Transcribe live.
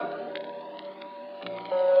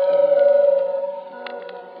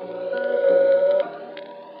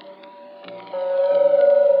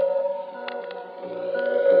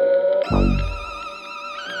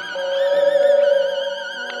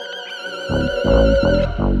The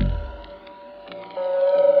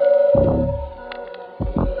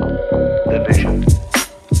vision.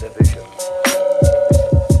 The vision.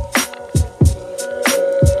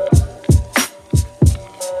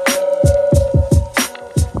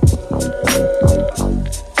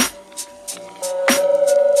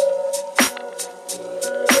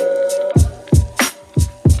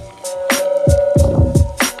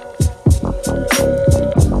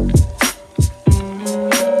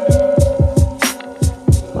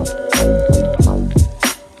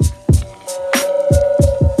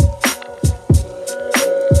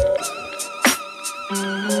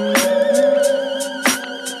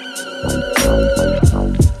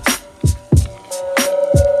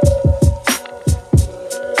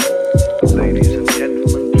 Ladies and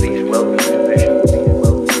gentlemen, please welcome the vision. Please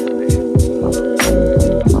welcome the vision.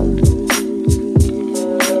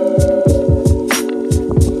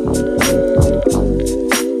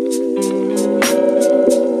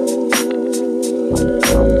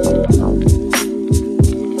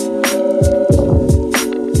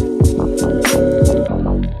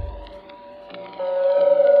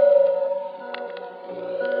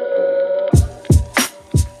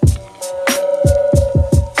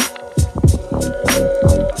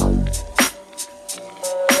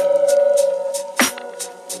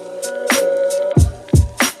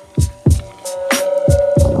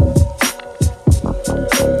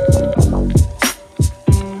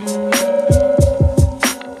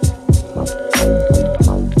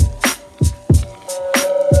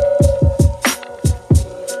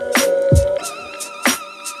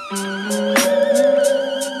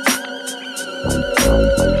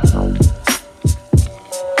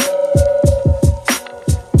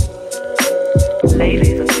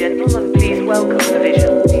 Ladies and gentlemen, please welcome the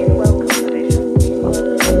vision. Please welcome the vision. Please welcome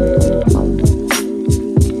the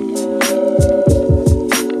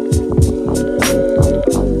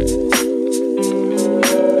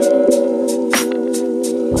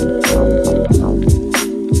vision.